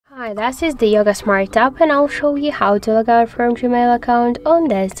Hi, this is the Yoga Smart app and I'll show you how to log out from Gmail account on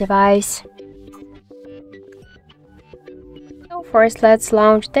this device. So first let's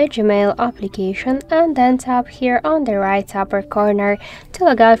launch the Gmail application and then tap here on the right upper corner. To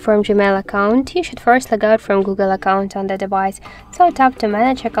log out from Gmail account, you should first log out from Google account on the device. So tap to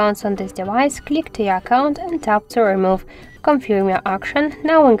manage accounts on this device, click to your account and tap to remove. Confirm your action.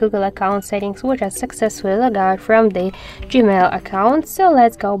 Now in Google account settings we just successfully log out from the Gmail account. So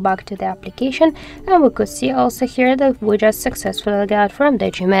let's go back to the application and we could see also here that we just successfully log out from the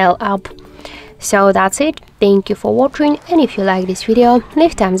Gmail app. So that's it. Thank you for watching, and if you like this video,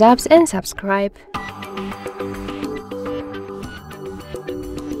 leave thumbs up and subscribe.